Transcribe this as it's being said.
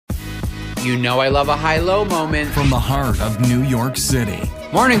You know I love a high-low moment. From the heart of New York City.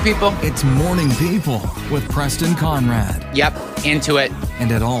 Morning, people. It's Morning People with Preston Conrad. Yep, into it.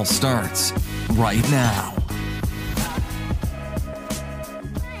 And it all starts right now.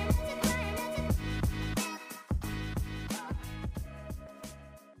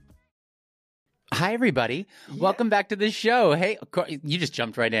 Hi, everybody. Yeah. Welcome back to the show. Hey, you just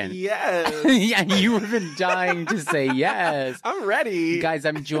jumped right in. Yes. Yeah, you have been dying to say yes. I'm ready. Guys,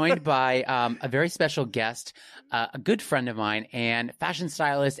 I'm joined by a very special guest, a good friend of mine, and fashion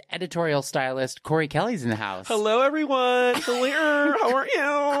stylist, editorial stylist, Corey Kelly's in the house. Hello, everyone. Hello. How are you?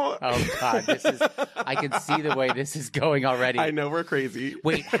 Oh, God. I can see the way this is going already. I know, we're crazy.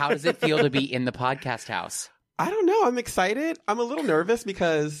 Wait, how does it feel to be in the podcast house? I don't know. I'm excited. I'm a little nervous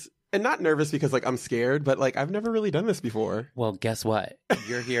because... And not nervous because, I'm scared, but, I've never really done this before. Well, guess what?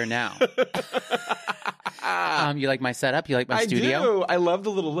 You're here now. You like my setup? You like my studio? I do. I love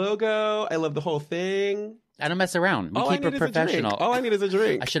the little logo. I love the whole thing. I don't mess around. We keep it professional. All I need is a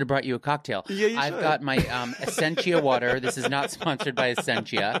drink. I should have brought you a cocktail. Yeah, I've got my Essentia water. This is not sponsored by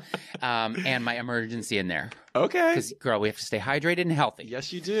Essentia. And my emergency in there. Okay. Because, girl, we have to stay hydrated and healthy.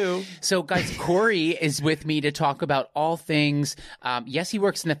 Yes, you do. So, guys, Corey is with me to talk about all things. Yes, he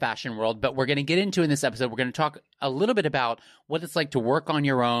works in the fashion world, but we're going to get into in this episode, we're going to talk a little bit about what it's like to work on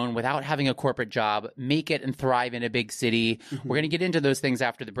your own without having a corporate job, make it and thrive in a big city. Mm-hmm. We're going to get into those things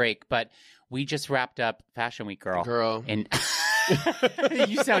after the break, but we just wrapped up Fashion Week, girl. And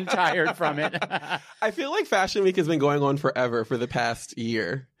you sound tired from it. I feel like Fashion Week has been going on forever for the past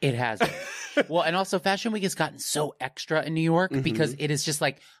year. It has been. Well, and also Fashion Week has gotten so extra in New York because it is just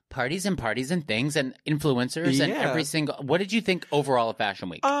like parties and things and influencers and every single. What did you think overall of Fashion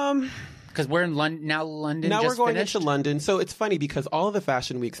Week? Because we're in London now. Now we're going into London, so it's funny because all of the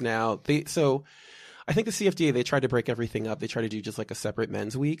Fashion Weeks now I think the CFDA, they tried to break everything up. They tried to do just a separate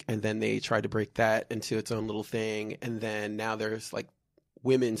men's week, and then they tried to break that into its own little thing. And then now there's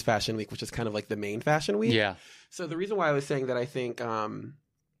women's fashion week, which is kind of the main fashion week. Yeah. So the reason why I was saying that I think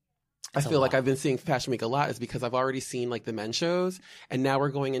I feel like I've been seeing Fashion Week a lot is because I've already seen the men's shows, and now we're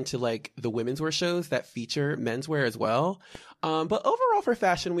going into the women's wear shows that feature menswear as well. But overall for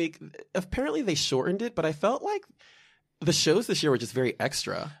Fashion Week, apparently they shortened it, but I felt like the shows this year were just very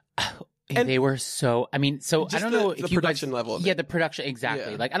extra. And they were so, I don't know if the production level of it. Yeah, the production,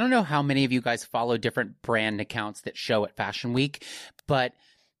 exactly. Yeah. I don't know how many of you guys follow different brand accounts that show at Fashion Week, but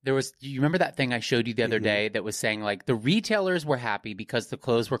you remember that thing I showed you the other day that was saying the retailers were happy because the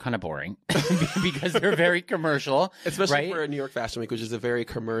clothes were kind of boring because they're very commercial. Especially for a New York Fashion Week, which is a very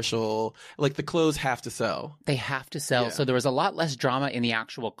commercial, the clothes have to sell. They have to sell. Yeah. So there was a lot less drama in the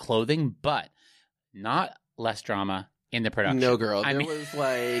actual clothing, but not less drama in the production. No, girl. There was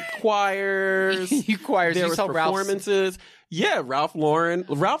choirs. Choirs. There you was saw performances. Yeah, Ralph Lauren.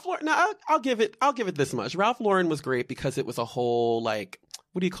 Now I'll give it this much. Ralph Lauren was great because it was a whole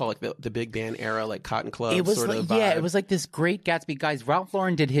what do you call it? The big band era, Cotton Club it was sort of vibe. Yeah, it was this Great Gatsby. Guys, Ralph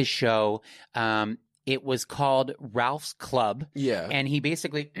Lauren did his show. It was called Ralph's Club. Yeah. And he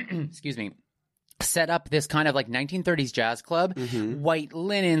basically, excuse me, set up this kind of 1930s jazz club, white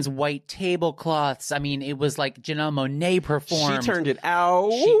linens, white tablecloths. It was Janelle Monáe performed. She turned it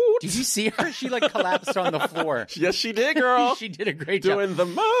out. Did you see her? She collapsed on the floor. Yes, she did, girl. She did a great job. Doing the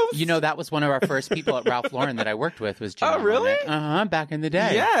most. That was one of our first people at Ralph Lauren that I worked with was Janelle Oh, really? Monáe. Back in the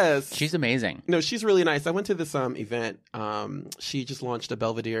day. Yes. She's amazing. No, she's really nice. I went to this event. She just launched a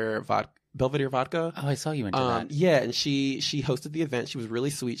Belvedere vodka. Oh, I saw you into that. Yeah, and she hosted the event. She was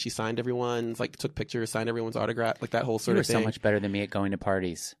really sweet. She signed everyone's, took pictures, signed everyone's autograph, that whole sort of thing. You were so much better than me at going to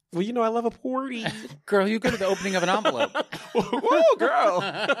parties. Well, I love a party. Girl, you go to the opening of an envelope. Whoa, girl.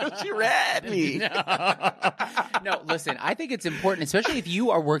 She read me. No, listen, I think it's important, especially if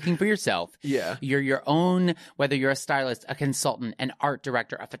you are working for yourself. Yeah. You're your own, whether you're a stylist, a consultant, an art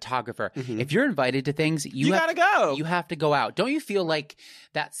director, a photographer. If you're invited to things, you gotta go. You have to go out. Don't you feel like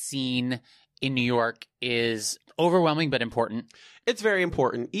that scene in New York is overwhelming but important? It's very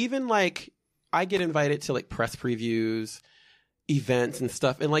important. Even I get invited to press previews, events and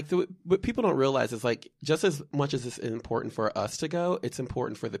stuff. And what people don't realize is just as much as it's important for us to go, it's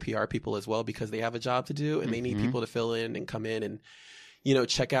important for the PR people as well because they have a job to do and they need people to fill in and come in and,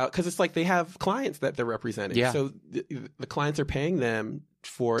 check out. Because it's they have clients that they're representing. Yeah. So the clients are paying them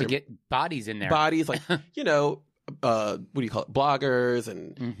to get bodies in there. Bodies what do you call it, bloggers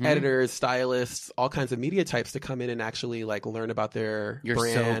and Mhm. editors, stylists, all kinds of media types to come in and actually like learn about their You're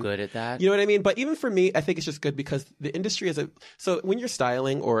brand. so good at that. You know what I mean? But even for me, I think it's just good because the industry is so when you're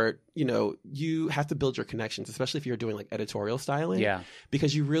styling or, you know, you have to build your connections, especially if you're doing like editorial styling. Yeah.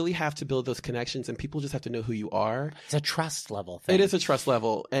 Because you really have to build those connections and people just have to know who you are. It's a trust level thing. It is a trust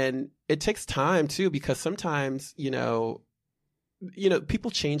level. And it takes time too, because sometimes, you know,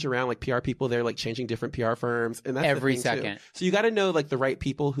 people change around, like PR people, they're like changing different PR firms, and that's Every the thing, second. too. So you got to know like the right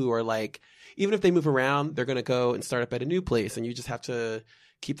people who are like, even if they move around, they're going to go and start up at a new place, and you just have to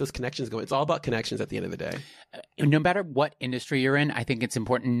keep those connections going. It's all about connections at the end of the day. No matter what industry you're in, I think it's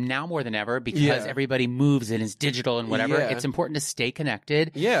important now more than ever because Yeah. everybody moves and is digital and whatever. Yeah. It's important to stay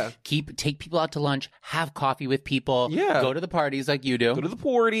connected. Yeah. Take people out to lunch, have coffee with people. Yeah. Go to the parties like you do. Go to the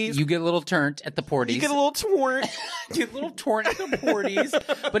parties. You get a little turnt at the parties. You get a little torn. You get a little torn at the parties.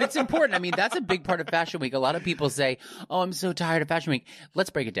 But it's important. I mean, that's a big part of Fashion Week. A lot of people say, "Oh, I'm so tired of Fashion Week." Let's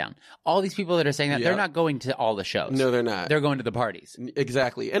break it down. All these people that are saying that, they're Yep. not going to all the shows. No, they're not. They're going to the parties.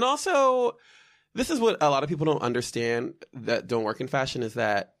 Exactly. And also, this is what a lot of people don't understand that don't work in fashion is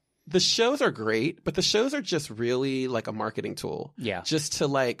that the shows are great, but the shows are just really like a marketing tool. Yeah. Just to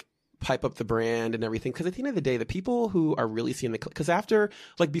like pipe up the brand and everything. Because at the end of the day, the people who are really seeing because after,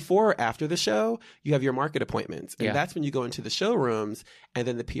 like before or after the show, you have your market appointments. And Yeah. that's when you go into the showrooms and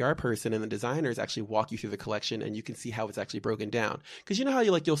then the PR person and the designers actually walk you through the collection and you can see how it's actually broken down. Because you know how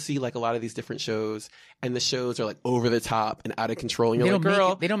you'll see like a lot of these different shows and the shows are like over the top and out of control. And you're like,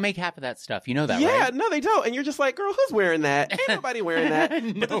 girl. They don't make half of that stuff. You know that, Yeah, right? no, they don't. And you're just like, girl, who's wearing that? Ain't nobody wearing that. But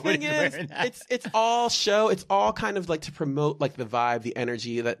the Nobody's thing is, wearing that. it's all show. It's all kind of like to promote like the vibe, the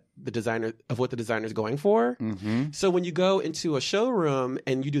energy that the designer of what the designer's going for. Mm-hmm. So when you go into a showroom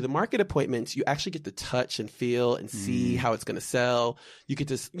and you do the market appointments, you actually get to touch and feel and see how it's going to sell. You get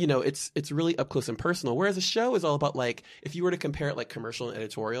to, it's really up close and personal. Whereas a show is all about like, if you were to compare it like commercial and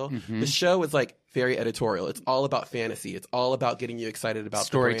editorial, the show is like very editorial. It's all about fantasy. It's all about getting you excited about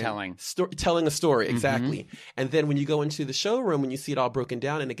Storytelling. the brand. Telling a story, exactly. And then when you go into the showroom, when you see it all broken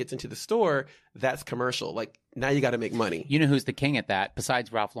down and it gets into the store, that's commercial. Like now you got to make money. You know who's the king at that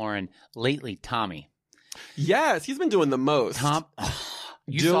besides Ralph Lauren? Lately, Tommy. Yes, he's been doing the most.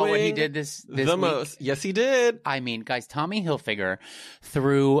 You saw what he Doing did this the week? most. Yes, he did. I mean, guys, Tommy Hilfiger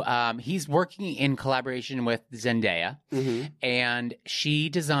through he's working in collaboration with Zendaya, and she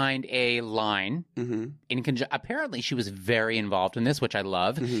designed a line in apparently she was very involved in this, which I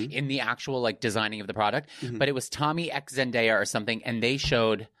love, in the actual like designing of the product. But it was Tommy x Zendaya or something, and they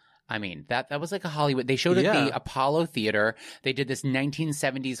showed. I mean, that was like a Hollywood. They showed at the Apollo Theater. They did this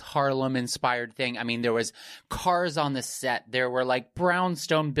 1970s Harlem-inspired thing. I mean, there was cars on the set. There were like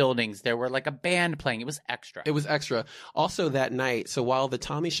brownstone buildings. There were like a band playing. It was extra. It was extra. Also that night, so while the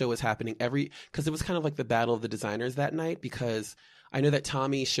Tommy show was happening, because it was kind of like the battle of the designers that night, because I know that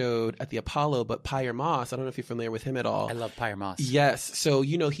Tommy showed at the Apollo, but Pyre Moss, I don't know if you're familiar with him at all. I love Pyre Moss. Yes. So,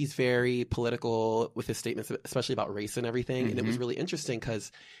 he's very political with his statements, especially about race and everything. And it was really interesting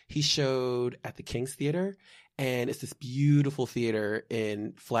because he showed at the King's Theater, and it's this beautiful theater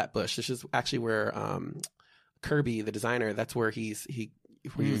in Flatbush. This is actually where Kirby, the designer, that's where he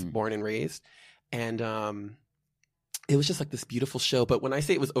was born and raised. And it was just like this beautiful show. But when I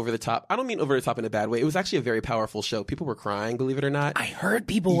say it was over the top, I don't mean over the top in a bad way. It was actually a very powerful show. People were crying, believe it or not. I heard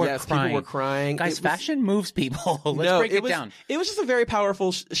people were crying. People were crying. Guys, fashion moves people. Let's break it down. It was just a very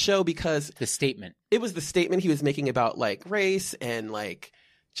powerful show because The statement. it was the statement he was making about like race and like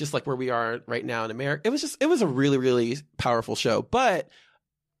just like where we are right now in America. It was a really, really powerful show. But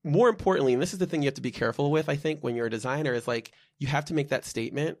more importantly, and this is the thing you have to be careful with, I think, when you're a designer, is like you have to make that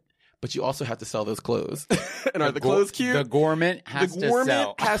statement, but you also have to sell those clothes. And are the clothes cute? The Gourmet has to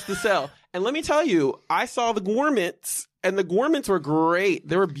sell. Has to sell. And let me tell you, I saw the Gourmets, and the Gourmets were great.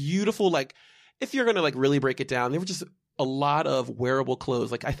 They were beautiful. Like, if you're going to like really break it down, they were just a lot of wearable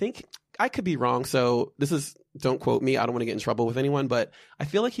clothes. Like, I think I could be wrong. So don't quote me. I don't want to get in trouble with anyone, but I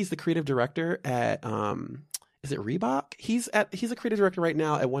feel like he's the creative director at, is it Reebok? He's a creative director right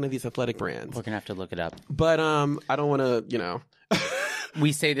now at one of these athletic brands. We're going to have to look it up. But, I don't want to,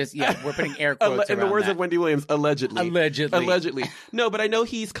 We say this, we're putting air quotes in the around words that. of Wendy Williams, allegedly. Allegedly. No, but I know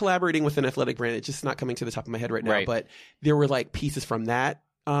he's collaborating with an athletic brand. It's just not coming to the top of my head right now. Right. But there were like pieces from that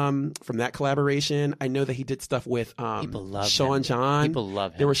collaboration. I know that he did stuff with People love Sean him. John. People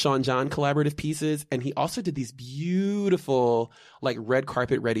love him. There were Sean John collaborative pieces, and he also did these beautiful like red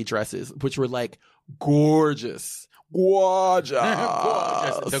carpet ready dresses, which were like gorgeous gorgeous.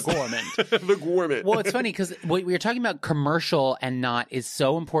 Gorgeous. The gourmand. The gourmand. Well, it's funny because what we were talking about, commercial and not, is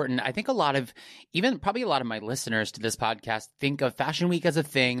so important. I think probably a lot of my listeners to this podcast think of Fashion Week as a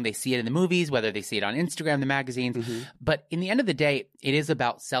thing. They see it in the movies, whether they see it on Instagram, the magazines. Mm-hmm. But in the end of the day, it is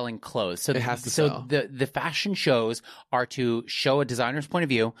about selling clothes. So It has to sell. the fashion shows are to show a designer's point of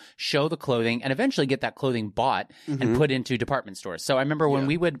view, show the clothing, and eventually get that clothing bought and put into department stores. So I remember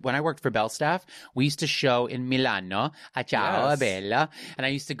when I worked for Belstaff, we used to show in Milano, a ciao, Yes. bella, and I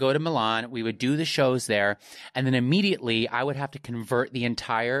used to go to Milan. We would do the shows there, and then immediately I would have to convert the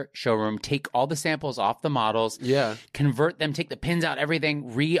entire showroom, take all the samples off the models, Yeah. convert them, take the pins out,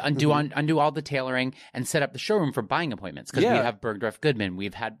 everything, undo all the tailoring, and set up the showroom for buying appointments. Because Yeah. we'd have Bergdorf Goodman,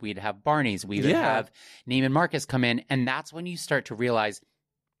 we'd have Barney's, we would Yeah. have Neiman Marcus come in, and that's when you start to realize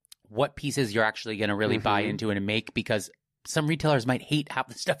what pieces you're actually going to really buy into and make, because some retailers might hate half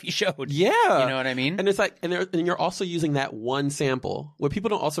the stuff you showed. Yeah. You know what I mean? And it's like, and you're also using that one sample. What people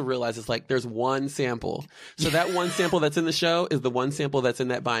don't also realize is like there's one sample. So that one sample that's in the show is the one sample that's in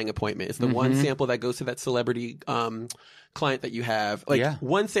that buying appointment. It's the one sample that goes to that celebrity client that you have. Like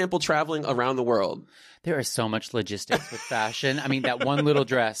one sample traveling around the world. There is so much logistics with fashion. I mean, that one little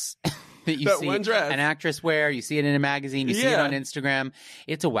dress that you see one dress. an actress wear, you see it in a magazine, you see it on Instagram.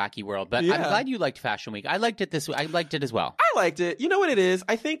 It's a wacky world. But I'm glad you liked Fashion Week. I liked it I liked it as well. I liked it. You know what it is?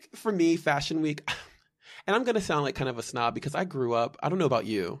 I think for me, Fashion Week, and I'm going to sound like kind of a snob because I grew up, I don't know about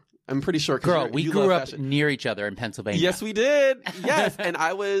you. I'm pretty sure. Girl, we you grew love up fashion. near each other in Pennsylvania. Yes, we did. Yes. And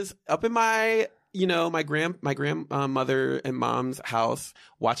I was up in my grandmother and mom's house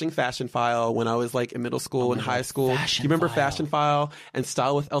watching Fashion File when I was like in middle school and high school. Fashion You remember File. Fashion File and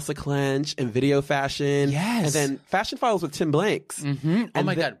Style with Elsa Clench and Video Fashion? Yes. And then Fashion Files with Tim Blanks. Mm-hmm. Oh And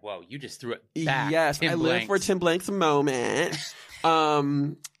my then- God. Whoa, you just threw it back. Yes, Tim I live for Blanks. Tim Blanks a moment.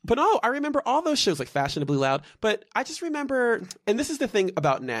 But no, I remember all those shows like Fashionably Loud. But I just remember, and this is the thing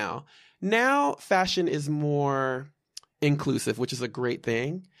about now. Now fashion is more inclusive, which is a great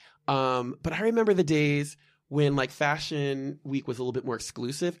thing. But I remember the days when like Fashion Week was a little bit more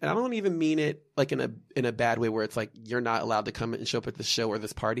exclusive, and I don't even mean it like in a bad way where it's like you're not allowed to come and show up at this show or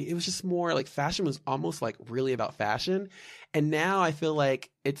this party. It was just more like fashion was almost like really about fashion, and now I feel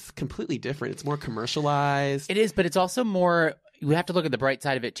like it's completely different. It's more commercialized. It is, but it's also more, we have to look at the bright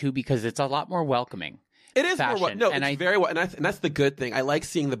side of it too, because it's a lot more welcoming. It is fashion. more no, And it's very well, and that's the good thing. I like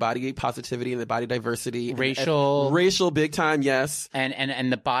seeing the body positivity and the body diversity, Racial big time, yes.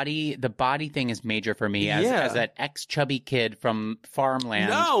 And the body thing is major for me as that ex-chubby kid from farmland.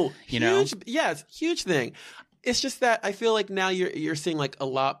 No, you know? yes, huge thing. It's just that I feel like now you're seeing like a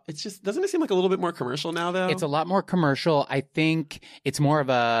lot. It's just, doesn't it seem like a little bit more commercial now though? It's a lot more commercial. I think it's more of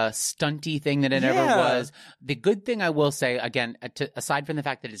a stunty thing than it ever was. The good thing I will say, again, aside from the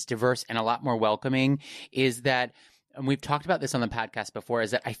fact that it's diverse and a lot more welcoming, is that, and we've talked about this on the podcast before, is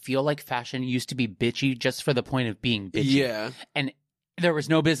that I feel like fashion used to be bitchy just for the point of being bitchy. Yeah. And there was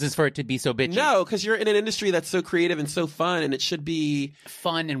no business for it to be so bitchy. No, because you're in an industry that's so creative and so fun, and it should be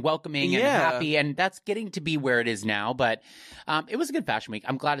fun and welcoming and happy, and that's getting to be where it is now. But it was a good Fashion Week.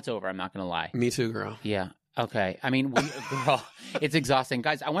 I'm glad it's over. I'm not going to lie. Me too, girl. Yeah. Okay. I mean, girl, it's exhausting.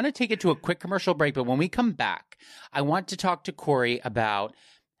 Guys, I want to take it to a quick commercial break, but when we come back, I want to talk to Corey about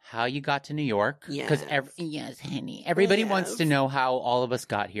how you got to New York. Because yes, honey. Everybody wants to know how all of us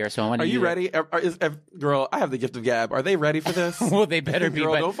got here. So I want to. Are you ready? Girl, I have the gift of gab. Are they ready for this? Well, they better be.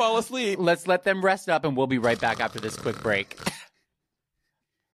 Girl, But don't fall asleep. let's let them rest up, and we'll be right back after this quick break.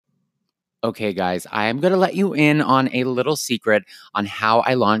 Okay, guys, I am going to let you in on a little secret on how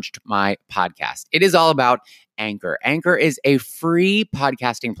I launched my podcast. It is all about Anchor. Anchor is a free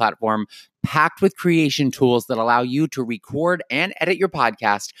podcasting platform packed with creation tools that allow you to record and edit your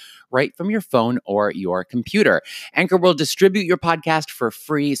podcast right from your phone or your computer. Anchor will distribute your podcast for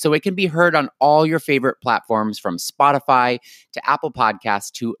free so it can be heard on all your favorite platforms, from Spotify to Apple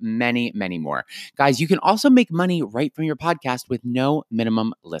Podcasts to many, many more. Guys, you can also make money right from your podcast with no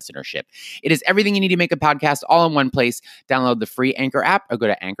minimum listenership. It is everything you need to make a podcast all in one place. Download the free Anchor app or go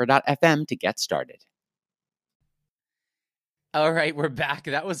to anchor.fm to get started. All right, we're back.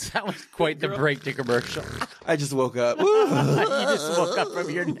 That was quite the break to commercial. I just woke up. You just woke up from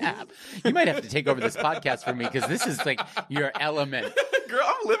your nap. You might have to take over this podcast for me, because this is like your element. Girl,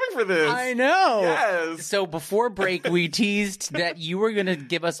 I'm living for this. I know. Yes. So before break, we teased that you were going to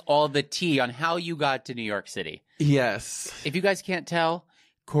give us all the tea on how you got to New York City. Yes. If you guys can't tell,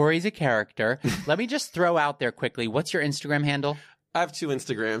 Corey's a character. Let me just throw out there quickly. What's your Instagram handle? I have 2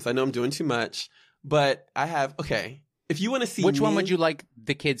 Instagrams. I know I'm doing too much, but I have, okay. If you want to see Which one me, would you like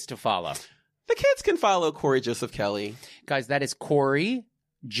the kids to follow? the kids can follow Corey Joseph Kelly. Guys, that is Corey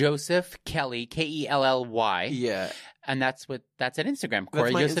Joseph Kelly, Kelly. Yeah. And that's at Instagram, That's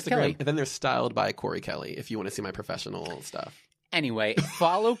Corey my Joseph Instagram. Kelly. And then there's Styled by Corey Kelly if you want to see my professional stuff. Anyway,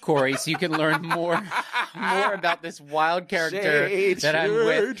 follow Corey so you can learn more about this wild character that I'm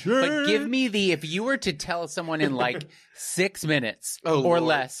with. But give me if you were to tell someone in like 6 minutes or Lord.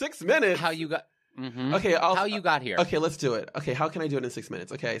 less, 6 minutes? how you got, Okay, how you got here. Okay, let's do it. Okay, how can I do it in 6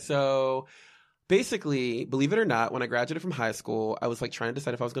 minutes? Okay, so basically, believe it or not, when I graduated from high school, I was like trying to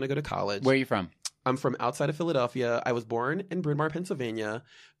decide if I was going to go to college. Where are you from? I'm from outside of Philadelphia. I was born in Bryn Mawr, Pennsylvania,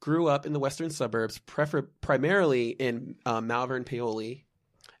 grew up in the western suburbs, primarily in Malvern, Paoli.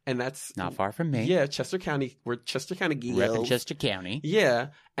 And that's Not far from me. Yeah, Chester County. We're Chester County Repping Gills. Chester County. Yeah.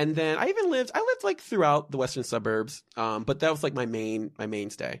 And then I lived like throughout the western suburbs. But that was like my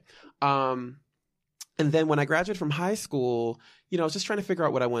mainstay. And then when I graduated from high school, I was just trying to figure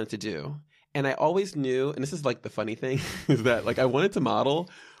out what I wanted to do. And I always knew, and this is like the funny thing, is that like I wanted to model,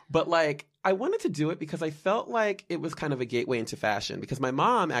 but like I wanted to do it because I felt like it was kind of a gateway into fashion. Because my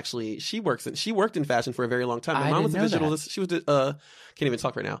mom actually, she worked in fashion for a very long time. My mom was she was can't even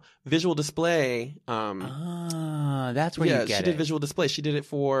talk right now. Visual display. That's where you get it. She did visual display. She did it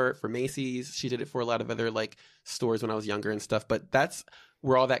for Macy's. She did it for a lot of other like stores when I was younger and stuff. But that's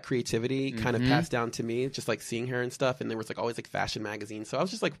where all that creativity kind of passed down to me, just like seeing her and stuff. And there was like always like fashion magazines. So I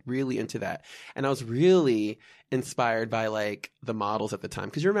was just like really into that. And I was really inspired by like the models at the time.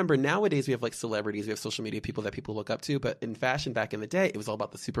 Because you remember nowadays we have like celebrities, we have social media people that people look up to. But in fashion back in the day, it was all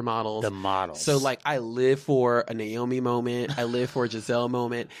about the supermodels. The models. So like I live for a Naomi moment. I live for a Giselle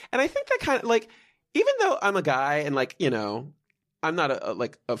moment. And I think that kind of like, even though I'm a guy and like, I'm not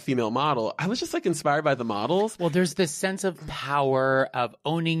a female model, I was just like inspired by the models. Well, there's this sense of power of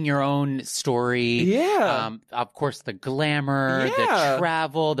owning your own story. Yeah. Of course, the glamour, the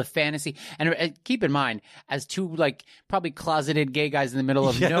travel, the fantasy. And keep in mind, as two like probably closeted gay guys in the middle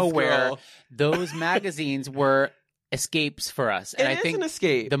of nowhere, girl. Those magazines were escapes for us. And I think an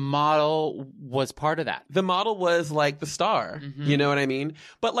escape. The model was part of that. The model was like the star. You know what I mean?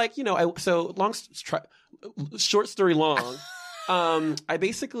 But like, short story long. I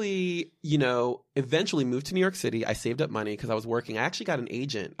basically, eventually moved to New York City. I saved up money because I was working. I actually got an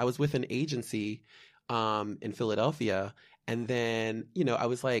agent. I was with an agency in Philadelphia. And then, I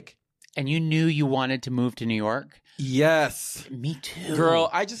was like... And you knew you wanted to move to New York? Yes. Me too. Girl,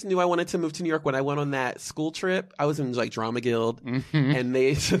 I just knew I wanted to move to New York when I went on that school trip. I was in like Drama Guild. And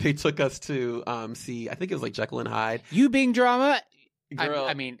they took us to see, I think it was like Jekyll and Hyde. You being drama? Girl,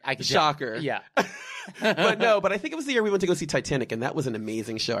 I could shocker. Yeah. but I think it was the year we went to go see Titanic, and that was an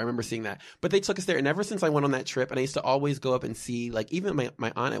amazing show. I remember seeing that. But they took us there, and ever since I went on that trip, and I used to always go up and see, like, even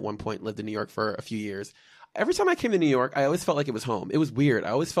my aunt at one point lived in New York for a few years. Every time I came to New York, I always felt like it was home. It was weird.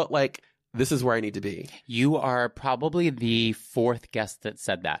 I always felt like this is where I need to be. You are probably the fourth guest that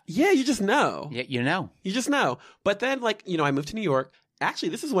said that. Yeah, you just know. Yeah, you know. You just know. But then, like, I moved to New York. Actually,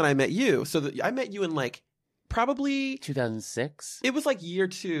 this is when I met you. So I met you in, like, probably 2006. It was like year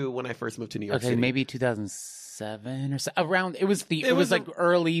 2 when I first moved to New York City. Maybe 2007 or so. Around. It was like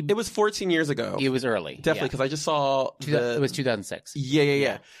early. It was 14 years ago. It was early, definitely, because I just saw it was 2006.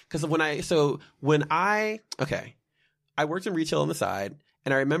 Yeah. Because I worked in retail on the side,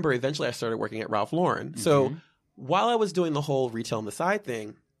 and I remember eventually I started working at Ralph Lauren. So while I was doing the whole retail on the side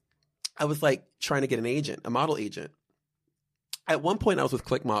thing, I was like trying to get a model agent. At one point, I was with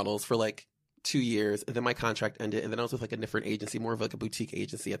Click Models for like 2 years, and then my contract ended, and then I was with like a different agency, more of like a boutique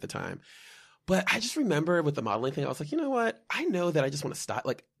agency at the time. But I just remember with the modeling thing, I was like, you know what? I know that I just want to stop.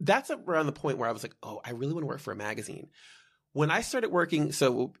 Like, that's around the point where I was like, oh, I really want to work for a magazine. When I started working,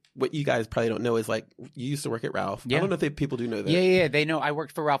 so what you guys probably don't know is like, you used to work at Ralph. Yeah. I don't know if people do know that. Yeah, they know. I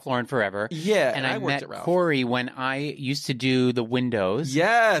worked for Ralph Lauren forever. Yeah, and I worked met at Ralph. Corey when I used to do the windows.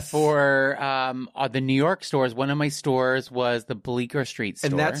 Yes. For the New York stores. One of my stores was the Bleecker Street store.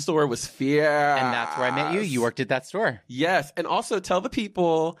 And that store was fierce. And that's where I met you. You worked at that store. Yes. And also tell the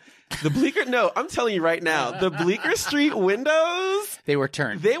people, the Bleecker, no, I'm telling you right now, the Bleecker Street windows. They were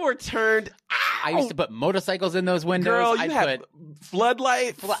turned. I used to put motorcycles in those windows. Girl, you had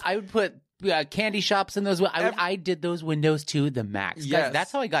floodlights. I would put candy shops in those. I did those windows to the max. Yes.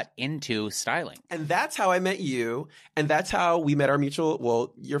 That's how I got into styling. And that's how I met you. And that's how we met our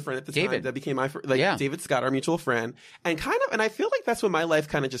your friend at the David. time that became my friend, David Scott, our mutual friend. And I feel like that's when my life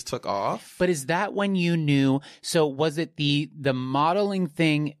kind of just took off. But is that when you knew? So was it the modeling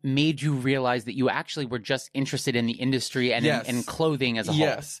thing made you realize that you actually were just interested in the industry and in clothing as a whole?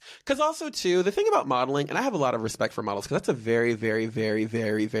 Yes. Because also too, the thing about modeling, and I have a lot of respect for models because that's a very, very, very,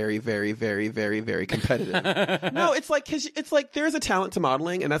 very, very, very, very, very, very competitive. No, it's like there's a talent to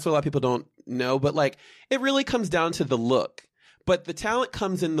modeling, and that's what a lot of people don't know. But like, it really comes down to the look. But the talent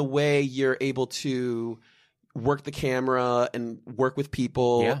comes in the way you're able to work the camera and work with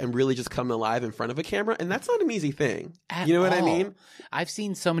people and really just come alive in front of a camera. And that's not an easy thing. You know what I mean? I've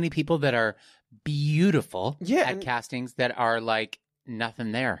seen so many people that are beautiful at castings that are like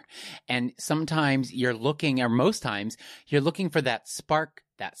nothing there. And sometimes you're looking, or most times you're looking for that spark,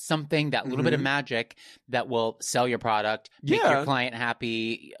 that something, that little bit of magic that will sell your product, make your client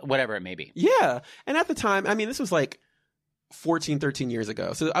happy, whatever it may be. Yeah. And at the time, I mean, this was like 14, 13 years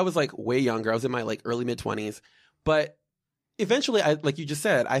ago. So I was like way younger. I was in my like early mid 20s. But eventually, like you just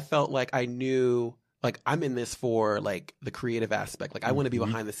said, I felt like I knew, like, I'm in this for like the creative aspect. Like, I want to be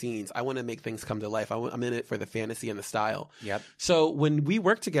behind the scenes. I want to make things come to life. I'm in it for the fantasy and the style. Yep. So when we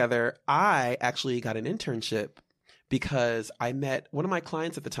worked together, I actually got an internship because I met one of my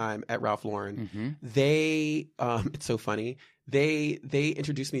clients at the time at Ralph Lauren. They, it's so funny. They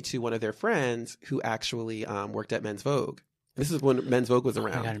introduced me to one of their friends who actually want at Men's Vogue. This is when Men's Vogue was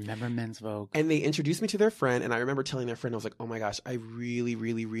around. I remember Men's Vogue. And they introduced me to their friend, and I remember telling their friend, I was like, "Oh my gosh, I really,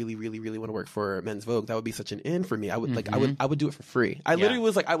 really, really, really, really want to work for Men's Vogue. That would be such an in for me. I would I would do it for free. I literally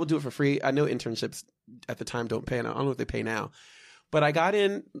was like, I would do it for free. I know internships at the time don't pay, and I don't know if they pay now. But I got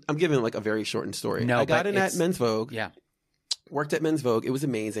in. I'm giving like a very shortened story. I got in at Men's Vogue. Yeah, worked at Men's Vogue. It was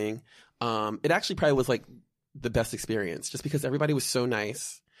amazing. It actually probably was like the best experience, just because everybody was so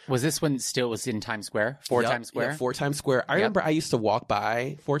nice. Was this when still was in Times Square? Times Square? Yeah, 4 Times Square. I remember I used to walk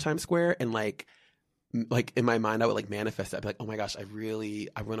by 4 Times Square and like in my mind, I would like manifest that. I'd be like, oh my gosh, I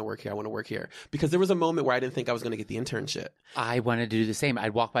want to work here. I want to work here. Because there was a moment where I didn't think I was going to get the internship. I wanted to do the same.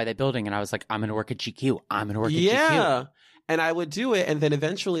 I'd walk by that building and I was like, I'm going to work at GQ. I'm going to work at GQ. Yeah. And I would do it. And then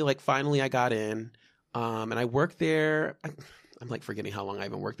eventually, like finally I got in and I worked there. I'm like forgetting how long I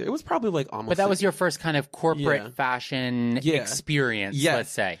even worked there. It was probably like almost. But that was your first kind of corporate fashion experience,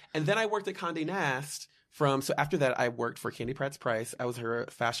 let's say. And then I worked at Condé Nast so after that I worked for Candy Pratt's Price. I was her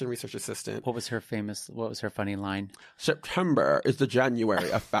fashion research assistant. What was her funny line? September is the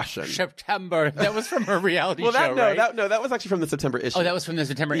January of fashion. September. That was from her reality show, right? That was actually from the September issue. Oh, that was from the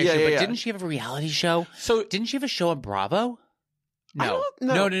September issue. But didn't she have a reality show? So didn't she have a show on Bravo? No.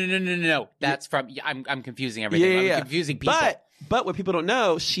 No. That's from. I'm confusing everything. I'm confusing people. But what people don't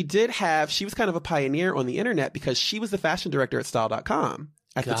know, she was kind of a pioneer on the internet because she was the fashion director at Style.com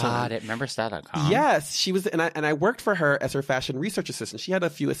at the time. Got it. Remember Style.com? Yes, she was, and I worked for her as her fashion research assistant. She had a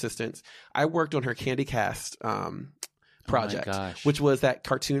few assistants. I worked on her Candy Cast project, which was that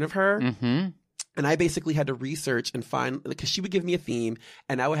cartoon of her. Mm-hmm. And I basically had to research and find, because she would give me a theme,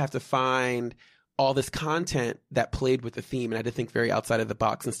 and I would have to find all this content that played with the theme, and I had to think very outside of the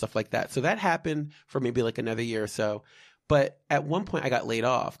box and stuff like that. So that happened for maybe like another year or so. But at one point I got laid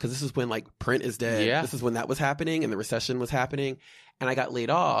off because this is when like print is dead. Yeah. This is when that was happening and the recession was happening, and I got laid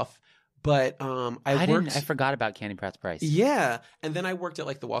off. But I forgot about Candy Pratt's Price. Yeah. And then I worked at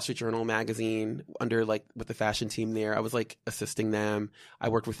like the Wall Street Journal magazine under like with the fashion team there. I was like assisting them. I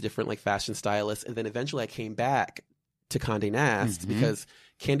worked with different like fashion stylists, and then eventually I came back to Condé Nast because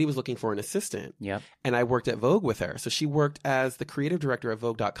Candy was looking for an assistant. Yep. And I worked at Vogue with her. So she worked as the creative director of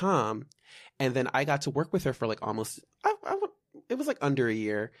Vogue.com. And then I got to work with her for like almost, it was like under a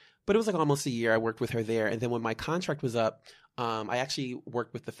year, but it was like almost a year I worked with her there. And then when my contract was up, I actually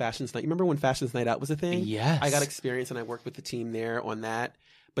worked with the Fashions Night. You remember when Fashions Night Out was a thing? Yes. I got experience and I worked with the team there on that.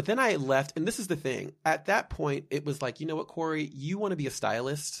 But then I left, and this is the thing. At that point, it was like, you know what, Corey, you want to be a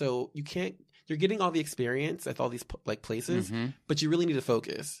stylist, so you're getting all the experience at all these like places, but you really need to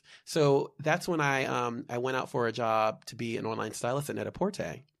focus. So that's when I went out for a job to be an online stylist at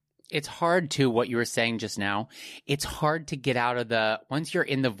Net-a-Porter. It's hard to, what you were saying just now, it's hard to get out of once you're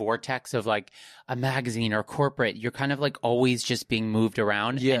in the vortex of like a magazine or corporate, you're kind of like always just being moved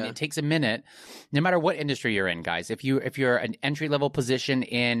around. Yeah. And it takes a minute, no matter what industry you're in, guys. If you're an entry level position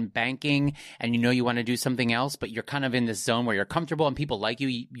in banking and you know you want to do something else, but you're kind of in this zone where you're comfortable and people like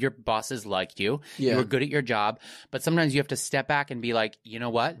you, your bosses like you, you're good at your job, but sometimes you have to step back and be like, you know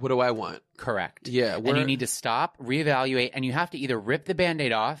what? What do I want? Correct. Yeah. And you need to stop, reevaluate, and you have to either rip the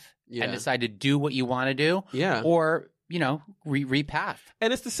Band-Aid off and decide to do what you want to do, or, repath.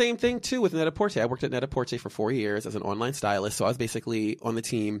 And it's the same thing, too, with Net-a-Porter. I worked at Net-a-Porter for 4 years as an online stylist, so I was basically on the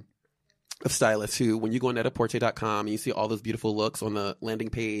team of stylists who, when you go on Net-a-Porter.com and you see all those beautiful looks on the landing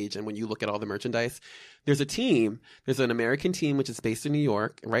page, and when you look at all the merchandise, there's a team. There's an American team, which is based in New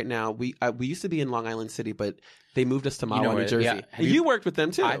York. Right now, we used to be in Long Island City, but they moved us to Mahwah, New Jersey. Yeah. You worked with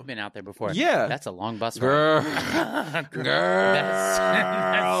them, too. I've been out there before. Yeah. That's a long bus ride. Girl.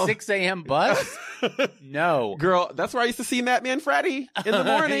 That's 6 a.m. bus? No. Girl, that's where I used to see Matt Manfredi in the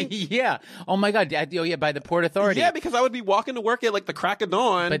morning. Yeah. Oh, my God. By the Port Authority. Yeah, because I would be walking to work at like the crack of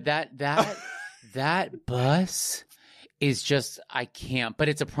dawn. But that bus is just, I can't. But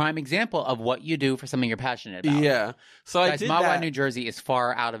it's a prime example of what you do for something you're passionate about. Yeah. So I Guys, did Mahwah, that. New Jersey is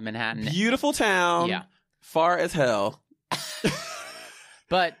far out of Manhattan. Beautiful town. Yeah. Far as hell.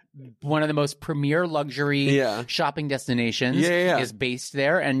 But one of the most premier luxury Yeah. shopping destinations Yeah. is based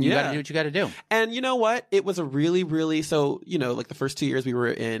there, and you got to do what you got to do. And you know what? It was a really, really, so, like the first 2 years we were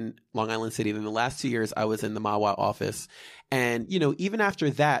in Long Island City. Then the last 2 years I was in the Mahwah office. And, even after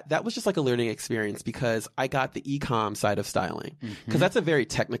that, that was just like a learning experience because I got the e-com side of styling. Because that's a very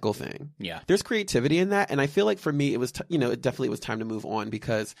technical thing. Yeah. There's creativity in that. And I feel like for me, it was, it definitely was time to move on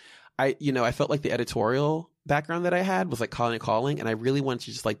because I felt like the editorial background that I had was like calling, and I really wanted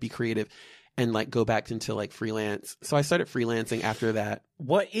to just like be creative and like go back into like freelance. So I started freelancing after that.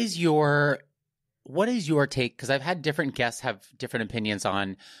 What is your take? Because I've had different guests have different opinions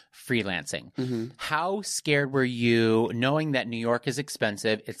on freelancing. Mm-hmm. How scared were you knowing that New York is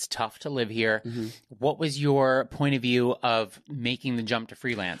expensive? It's tough to live here. Mm-hmm. What was your point of view of making the jump to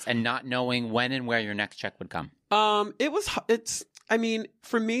freelance and not knowing when and where your next check would come? For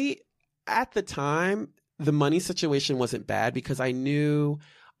me at the time, the money situation wasn't bad because I knew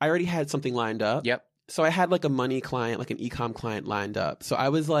I already had something lined up. Yep. So I had like a money client, like an e-com client lined up. So I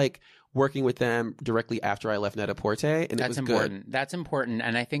was like working with them directly after I left Net-a-Porter, and it was important. good. That's important.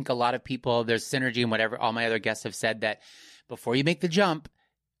 And I think a lot of people, there's synergy and whatever. All my other guests have said that before you make the jump,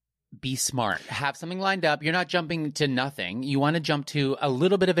 be smart. Have something lined up. You're not jumping to nothing. You want to jump to a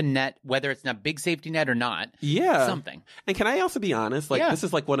little bit of a net, whether it's a big safety net or not. Yeah. Something. And can I also be honest? Like, Yeah. This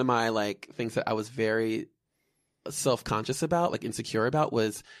is like one of my like things that I was very self-conscious about, like insecure about,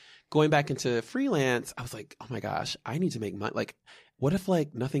 was going back into freelance. I was like, oh my gosh, I need to make money. Like, what if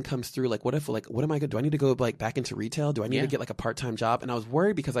like nothing comes through? Like, what if like, what am I going to do? I need to go like back into retail? Do I need Yeah. to get like a part-time job? And I was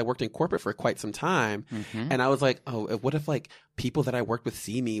worried because I worked in corporate for quite some time. Mhm. And I was like, oh, what if like people that I worked with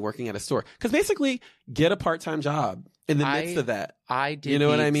see me working at a store? Because basically, get a part-time job in the midst of that. I did You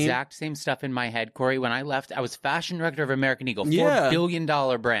know the what I mean? exact same stuff in my head, Corey. When I left, I was fashion director of American Eagle, Yeah. $4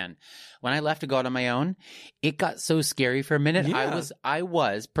 billion brand. When I left to go out on my own, it got so scary for a minute. Yeah. I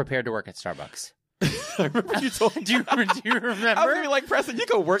was prepared to work at Starbucks. I remember you told me. Do you remember? I was gonna be like, Preston, you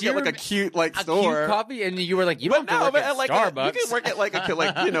could work Do you at like a rem- cute like A store. cute coffee, and you were like, you But don't have to work at like Starbucks. you can work at like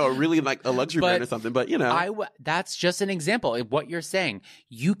a really like a luxury But brand or something. But that's just an example of what you're saying.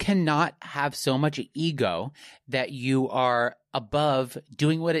 You cannot have so much ego that you are above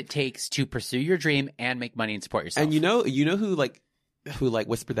doing what it takes to pursue your dream and make money and support yourself. and you know who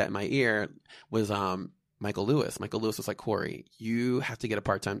whispered that in my ear was Michael Lewis. Michael Lewis was like, Corey, you have to get a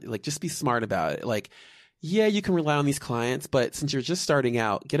part-time, like just be smart about it. Like, yeah, you can rely on these clients, but since you're just starting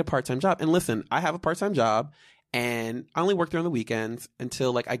out, get a part-time job. And listen, I have a part-time job and I only work there on the weekends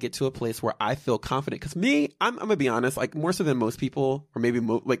until like I get to a place where I feel confident. Cause me, I'm gonna be honest, like more so than most people, or maybe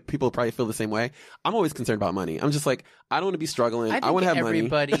like people probably feel the same way. I'm always concerned about money. I'm just like, I don't want to be struggling. I want to have money.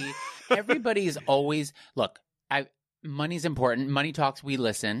 Everybody's always, look, money's important. Money talks, we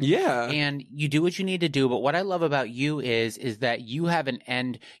listen. Yeah. And you do what you need to do. But what I love about you is that you have an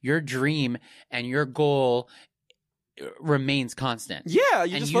end, your dream and your goal remains constant. Yeah,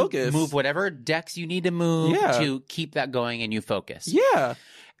 you and just you focus. move whatever decks you need to move Yeah. to keep that going, and you focus. Yeah.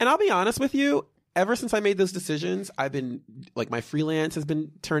 And I'll be honest with you, ever since I made those decisions, I've been like my freelance has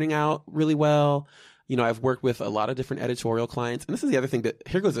been turning out really well. I've worked with a lot of different editorial clients. And this is the other thing that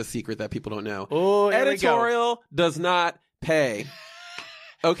here goes a secret that people don't know. Oh, Editorial does not pay.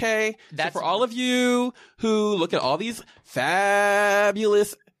 Okay? That's so for all of you who look at all these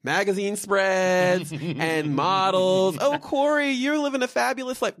fabulous magazine spreads and models, oh, Corey, you're living a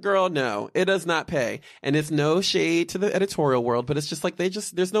fabulous life. Girl, no, it does not pay. And it's no shade to the editorial world, but it's just like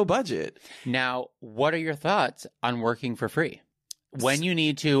there's no budget. Now, what are your thoughts on working for free? When you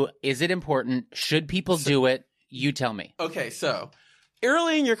need to, is it important? Should people do it? You tell me. Okay, so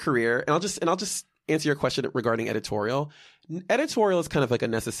early in your career, and I'll just answer your question regarding editorial. Editorial is kind of like a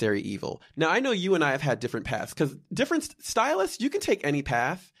necessary evil. Now, I know you and I have had different paths because different stylists, you can take any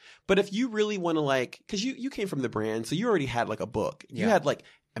path. But if you really want to because you came from the brand, so you already had like a book. You had like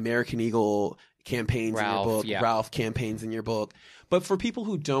American Eagle campaigns in your book, Ralph campaigns in your book. But for people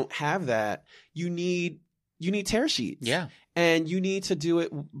who don't have that, you need tear sheets. Yeah. And you need to do it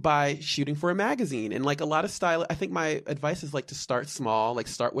by shooting for a magazine. And like a lot of style, I think my advice is like to start small, like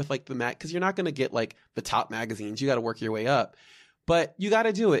start with like the because you're not going to get like the top magazines. You got to work your way up. But you got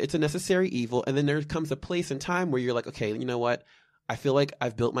to do it. It's a necessary evil. And then there comes a place and time where you're like, okay, you know what? I feel like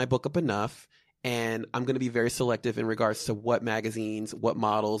I've built my book up enough. And I'm going to be very selective in regards to what magazines, what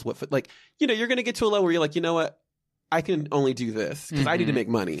models, you're going to get to a level where you're like, you know what? I can only do this because I need to make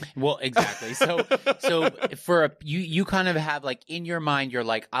money. Well, exactly. So for you kind of have like in your mind, you're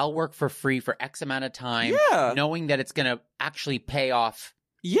like, I'll work for free for X amount of time, knowing that it's going to actually pay off.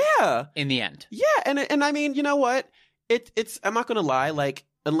 Yeah. In the end. Yeah. And I mean, you know what? It's, I'm not going to lie. Like,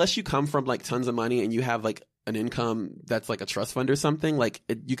 unless you come from like tons of money and you have like an income that's like a trust fund or something, like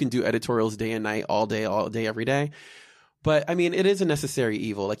you can do editorials day and night, all day, every day. But I mean, it is a necessary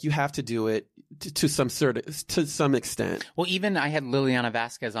evil. Like you have to do it to some extent. Well, even I had Liliana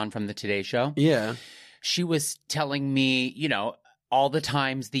Vasquez on from the Today Show. Yeah. She was telling me, you know, all the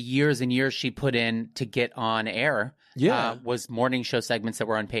times, the years and years she put in to get on air was morning show segments that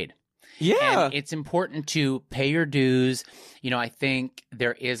were unpaid. Yeah. And it's important to pay your dues. You know, I think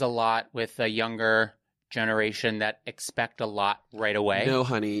there is a lot with a younger generation that expect a lot right away. No,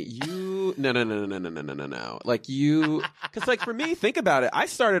 honey, no. Like because like for me, think about it. I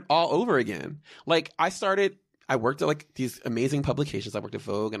started all over again. Like I worked at like these amazing publications. I worked at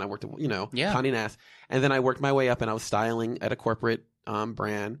Vogue and I worked at, Condé Nast. And then I worked my way up and I was styling at a corporate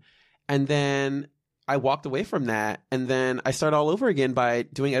brand. And then I walked away from that, and then I started all over again by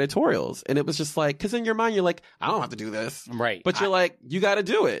doing editorials. And it was just like, because in your mind, you're like, I don't have to do this. Right. But you're like, you got to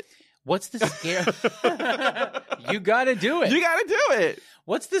do it. What's the scare? You got to do it. You got to do it.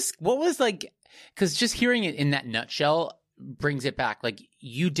 What was like, because just hearing it in that nutshell brings it back. Like,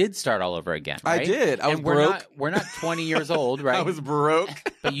 you did start all over again, right? I did. I was broke. We're not 20 years old, right? I was broke.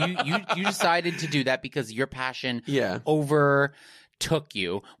 But you decided to do that because your passion overtook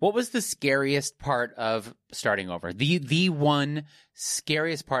you. What was the scariest part of starting over? The one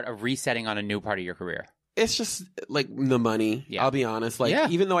scariest part of resetting on a new part of your career? It's just like the money. Yeah. I'll be honest. Like,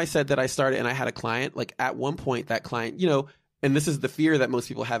 even though I said that I started and I had a client, like at one point that client, and this is the fear that most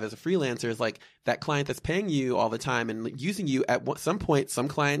people have as a freelancer, is like that client that's paying you all the time and using you at some point, some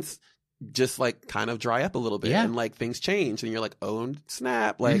clients just like kind of dry up a little bit and like things change and you're like, oh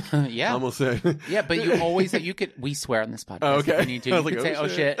snap. Like, almost said. Yeah, but you always, we swear on this podcast. Oh, okay. If you need to, you can say, oh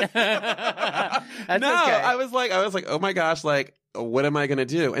shit. That's no, okay. I was like, oh my gosh, like, what am I going to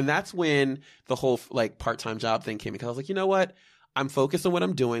do? And that's when the whole like part-time job thing came, because I was like, you know what? I'm focused on what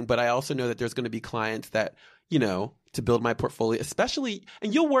I'm doing, but I also know that there's going to be clients that, to build my portfolio, especially,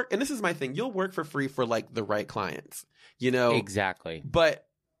 and you'll work, and this is my thing, you'll work for free for like the right clients, Exactly. But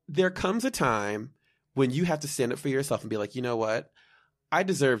there comes a time when you have to stand up for yourself and be like, you know what? I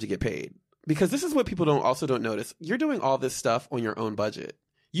deserve to get paid. Because this is what people don't notice. You're doing all this stuff on your own budget.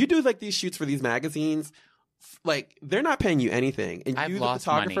 You do like these shoots for these magazines, like they're not paying you anything. And you, the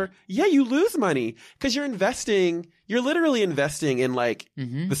photographer, you lose money because you're literally investing in like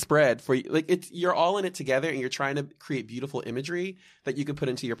the spread for like you're all in it together and you're trying to create beautiful imagery that you can put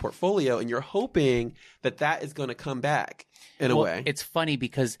into your portfolio, and you're hoping that is going to come back in a way. It's funny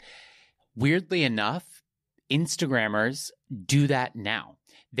because weirdly enough, Instagrammers do that now.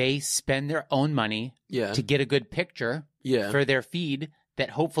 They spend their own money to get a good picture for their feed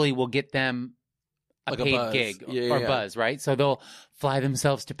that hopefully will get them a paid gig or buzz, right? So they'll fly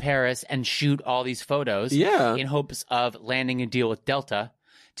themselves to Paris and shoot all these photos in hopes of landing a deal with Delta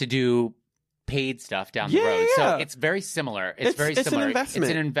to do paid stuff down the road. So it's very similar. It's very similar. An investment.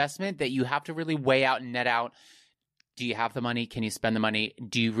 It's an investment that you have to really weigh out and net out. Do you have the money? Can you spend the money?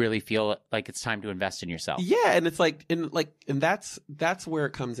 Do you really feel like it's time to invest in yourself? Yeah, and it's like, and that's where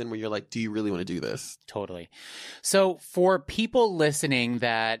it comes in, where you're like, do you really want to do this? Totally. So for people listening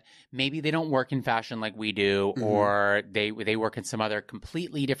that maybe they don't work in fashion like we do, or they work in some other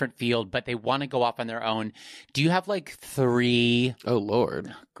completely different field, but they want to go off on their own, do you have like 3? Oh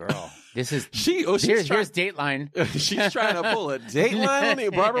Lord, girl, this is here's Dateline. She's trying to pull a Dateline on me.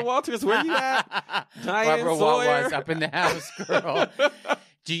 Barbara Walters, where you at? Barbara Walters up in the house, girl.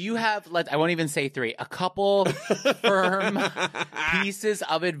 Do you have, I won't even say 3, a couple firm pieces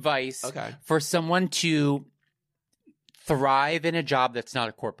of advice for someone to thrive in a job that's not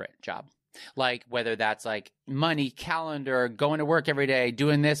a corporate job? Like whether that's like money, calendar, going to work every day,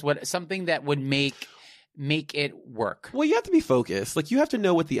 doing this, something that would make it work. Well, you have to be focused. Like you have to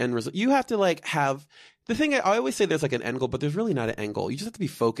know what the end result. You have to like have the thing. I always say there's like an end goal, but there's really not an end goal. You just have to be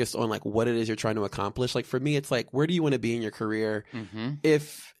focused on like what it is you're trying to accomplish. Like for me, it's like, where do you want to be in your career?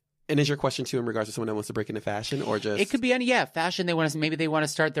 And is your question too in regards to someone that wants to break into fashion, or just? It could be any fashion. Maybe they want to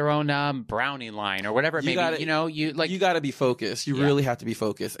start their own brownie line or whatever. You got to be focused. You really have to be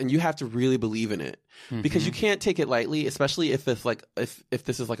focused, and you have to really believe in it, because you can't take it lightly, especially if it's like if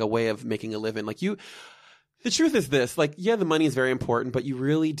this is like a way of making a living. Like you. The truth is this, like, the money is very important, but you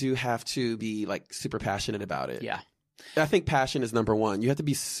really do have to be like super passionate about it. Yeah. I think passion is number one. You have to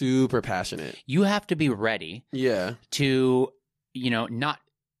be super passionate. You have to be ready. Yeah. To, not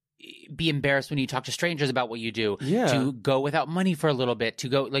be embarrassed when you talk to strangers about what you do, Yeah. to go without money for a little bit, to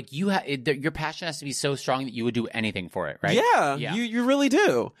go like your passion has to be so strong that you would do anything for it, right? Yeah, Yeah. you really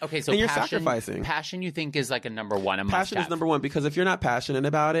do. Okay, so and you're passion, sacrificing. Passion, you think is like a number one. A Passion must-have. is number one, because if you're not passionate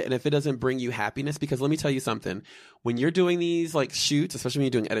about it and if it doesn't bring you happiness, because let me tell you something, when you're doing these like shoots, especially when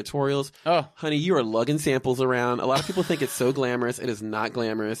you're doing editorials, Oh. honey, you are lugging samples around. A lot of people think it's so glamorous. It is not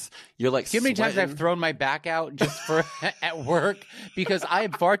glamorous. You're like, Do you know how many times sweating. I've thrown my back out just for at work because I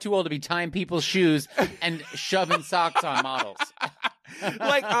am far too old to be tying people's shoes and shoving socks on models.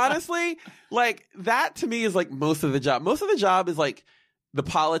 Like, honestly, like that to me is like most of the job. Most of the job is like the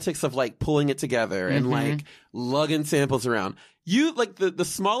politics of like pulling it together and like lugging samples around. You like the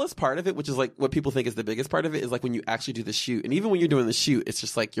smallest part of it, which is like what people think is the biggest part of it, is like when you actually do the shoot. And even when you're doing the shoot, it's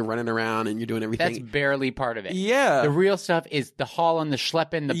just like you're running around and you're doing everything. That's barely part of it. Yeah. The real stuff is the hauling, the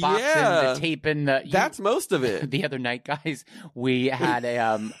schlepping, the boxing, Yeah. the taping. That's most of it. The other night, guys, we had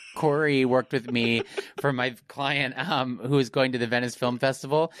a Corey worked with me for my client who was going to the Venice Film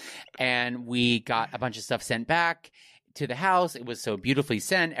Festival, and we got a bunch of stuff sent back to the house. It was so beautifully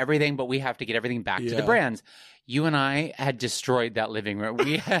sent, everything, but we have to get everything back to the Yeah. brands. You and I had destroyed that living room.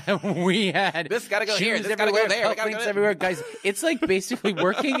 We had This gotta go here, shoes this gotta go everywhere, there, cup gotta go links there. everywhere, guys. It's like basically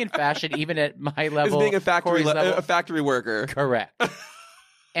working in fashion, even at my It's level, being a factory Corey's level. a factory worker. Correct.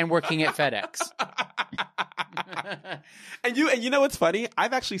 And working at FedEx. And you know what's funny?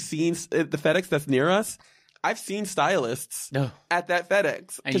 I've actually seen the FedEx that's near us. I've seen stylists No. at that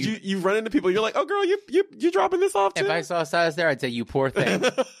FedEx And because you run into people. You're like, oh girl, you dropping this off too. If I saw a stylist there, I'd say, you poor thing.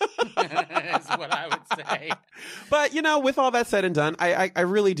 That's what I would say. But you know, with all that said and done, I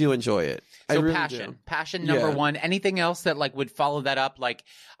really do enjoy it. I So really passion. do. Passion number Yeah. one. Anything else that like would follow that up? Like,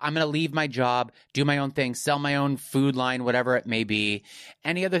 I'm going to leave my job, do my own thing, sell my own food line, whatever it may be.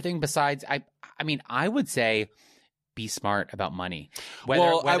 Any other thing besides, I mean, I would say be smart about money. Whether,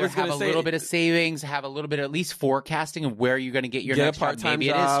 Well, I whether was have gonna a say- little bit of savings, have a little bit of at least forecasting of where you're going to get your Get a next job. part-time Maybe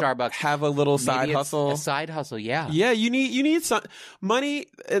job, it is Starbucks. have a little side Maybe it's hustle. A side hustle, yeah. Yeah, you need some money.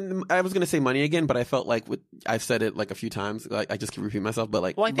 And I was going to say money again, but I felt like I've said it like a few times. Like I just keep repeating myself, but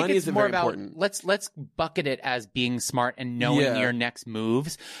like Well, I think money it's is more very about important. let's bucket it as being smart and knowing Yeah. your next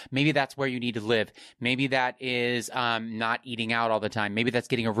moves. Maybe that's where you need to live. Maybe that is not eating out all the time. Maybe that's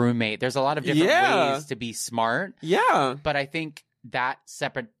getting a roommate. There's a lot of different Yeah. ways to be smart, Yeah. but I think that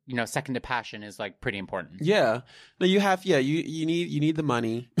separate, second to passion is like pretty important. Yeah. No, you have. Yeah, you need the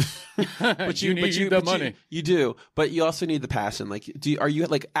money, but You need the money. You do, but you also need the passion. Like, are you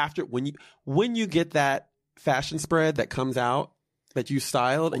like after when you get that fashion spread that comes out that you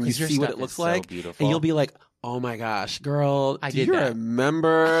styled and you 'Cause your see what stuff it looks is so like, beautiful. and you'll be like, oh my gosh, girl, I do did you that.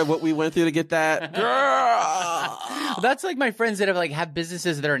 remember what we went through to get that, girl? That's like my friends that have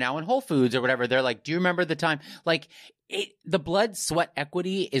businesses that are now in Whole Foods or whatever. They're like, do you remember the time? Like, the blood, sweat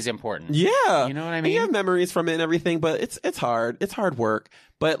equity is important. Yeah. You know what I And you mean? have memories from it and everything, but it's hard. It's hard work.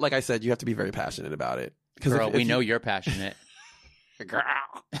 But like I said, you have to be very passionate about it. Girl, if we you- know you're passionate. Girl.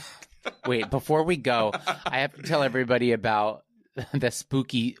 Wait, before we go, I have to tell everybody about the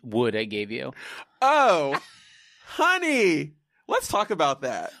spooky wood I gave you. Oh, honey. Let's talk about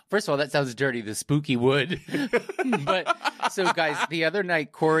that. First of all, that sounds dirty, the spooky wood. But so guys, the other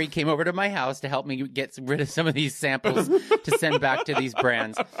night, Corey came over to my house to help me get rid of some of these samples to send back to these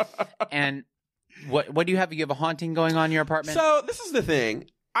brands. And what do you have? You have a haunting going on in your apartment? So this is the thing.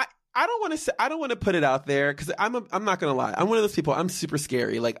 I don't want to say, I don't want to put it out there because I'm not gonna lie. I'm one of those people. I'm super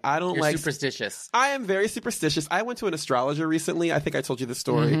scary. Like I don't You're like superstitious. I am very superstitious. I went to an astrologer recently. I think I told you the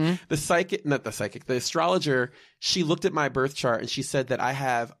story. Mm-hmm. The astrologer, she looked at my birth chart and she said that I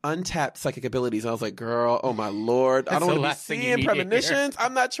have untapped psychic abilities. I was like, girl, oh my Lord. I That's don't the want to be last thing you seeing need to hear. premonitions.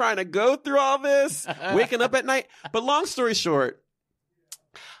 I'm not trying to go through all this, waking up at night. But long story short,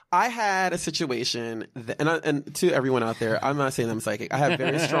 I had a situation, and to everyone out there, I'm not saying I'm psychic. I have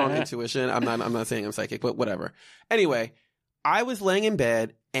very strong intuition. I'm not saying I'm psychic, but whatever. Anyway, I was laying in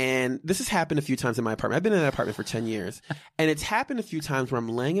bed, and this has happened a few times in my apartment. I've been in that apartment for 10 years, and it's happened a few times where I'm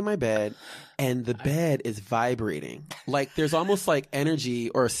laying in my bed, and the bed is vibrating. Like there's almost like energy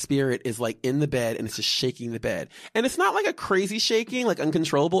or a spirit is like in the bed, and it's just shaking the bed. And it's not like a crazy shaking, like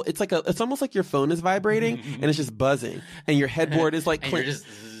uncontrollable. It's almost like your phone is vibrating, and it's just buzzing, and your headboard is like And you're just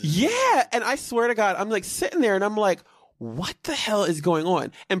yeah, and I swear to God, I'm like sitting there and I'm like, what the hell is going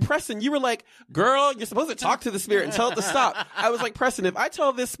on? And Preston, you were like, girl, you're supposed to talk to the spirit and tell it to stop. I was like, Preston, if I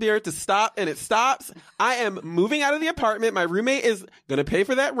tell this spirit to stop and it stops, I am moving out of the apartment. My roommate is going to pay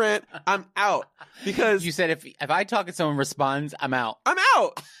for that rent. I'm out because You said if I talk and someone responds, I'm out. I'm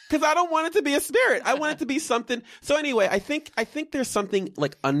out because I don't want it to be a spirit. I want it to be something. So anyway, I think there's something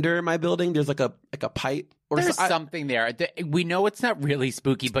like under my building. There's like a pipe There's something there. We know it's not really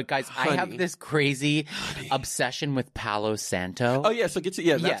spooky, but guys, I have this crazy obsession with Palo Santo. Oh yeah, so that's what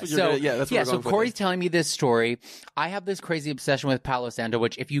you're that's what we're so going Corey's telling me this story. I have this crazy obsession with Palo Santo,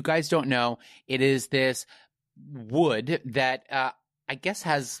 which, if you guys don't know, it is this wood that I guess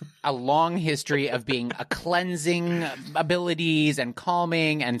has a long history of being a cleansing abilities and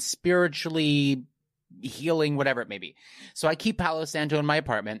calming and spiritually healing, whatever it may be. So I keep Palo Santo in my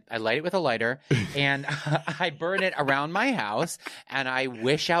apartment. I light it with a lighter and I burn it around my house and I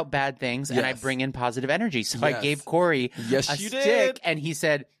wish out bad things and I bring in positive energy. So I gave Corey a stick and he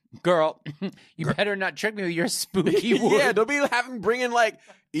said, girl, you better not trick me with your spooky wood. Yeah, don't be bringing like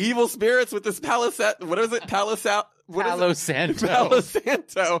evil spirits with this Palo Santo. What is it? Palo Santo. Palo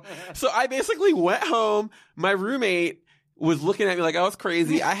Santo. So I basically went home. My roommate was looking at me like I was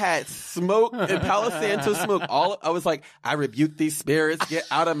crazy. I had smoke and Palo Santo smoke. I was like, I rebuke these spirits. Get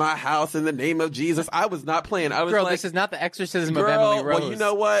out of my house in the name of Jesus. I was not playing. I was Girl, like, this is not the exorcism of Emily Rose. Well, you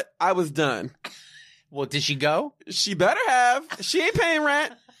know what? I was done. Well, did she go? She better have. She ain't paying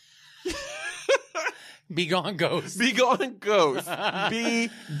rent. Be gone, ghost. Be gone, ghost. Be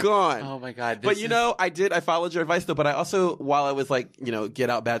gone. Oh my God. But I followed your advice though, but I also, while I was like, get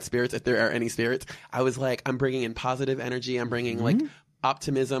out bad spirits, if there are any spirits, I was like, I'm bringing in positive energy. I'm bringing like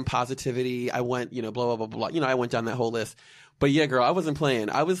optimism, positivity. I went, blah, blah, blah, blah. I went down that whole list. But yeah, girl, I wasn't playing.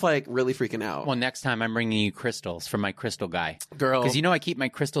 I was like really freaking out. Well, next time I'm bringing you crystals from my crystal guy. Girl. Because I keep my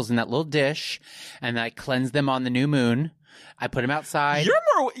crystals in that little dish and I cleanse them on the new moon. I put them outside. You're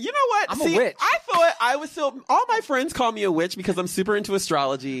more, you know what? I'm a witch. I thought I was all my friends call me a witch because I'm super into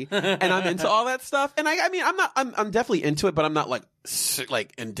astrology and I'm into all that stuff. And I'm definitely into it, but I'm not like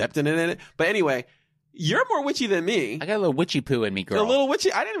in depth in it. But anyway, you're more witchy than me. I got a little witchy poo in me, girl. A little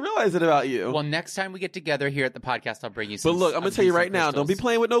witchy. I didn't realize it about you. Well, next time we get together here at the podcast, I'll bring you some. But look, I'm going to tell you right now, don't be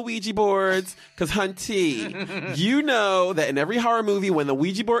playing with no Ouija boards because, hunty, you know that in every horror movie, when the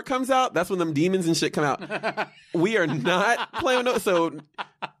Ouija board comes out, that's when them demons and shit come out. We are not playing with so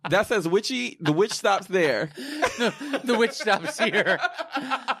that says witchy, the witch stops there. The witch stops here.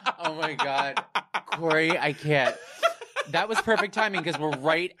 Oh my God. Corey, I can't. That was perfect timing because we're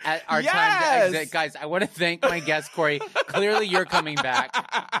right at our time to exit. Guys, I want to thank my guest, Corey. Clearly, you're coming back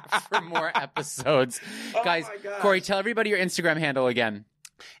for more episodes. Guys, Corey, tell everybody your Instagram handle again.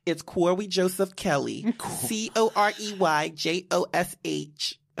 It's Corey Joseph Kelly. CoreyJosh.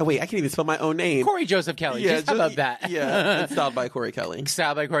 Oh, wait, I can't even spell my own name. Corey Joseph Kelly. Just how about that? Yeah, it's styled by Corey Kelly.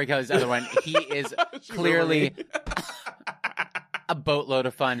 Styled by Corey Kelly's the other one. He is clearly a boatload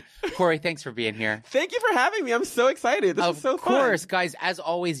of fun. Corey, thanks for being here. Thank you for having me. I'm so excited. This is so fun. Of course, guys, as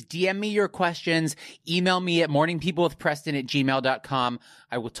always, DM me your questions. Email me at morningpeoplewithpreston@gmail.com.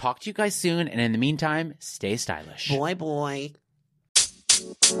 I will talk to you guys soon. And in the meantime, stay stylish. Boy.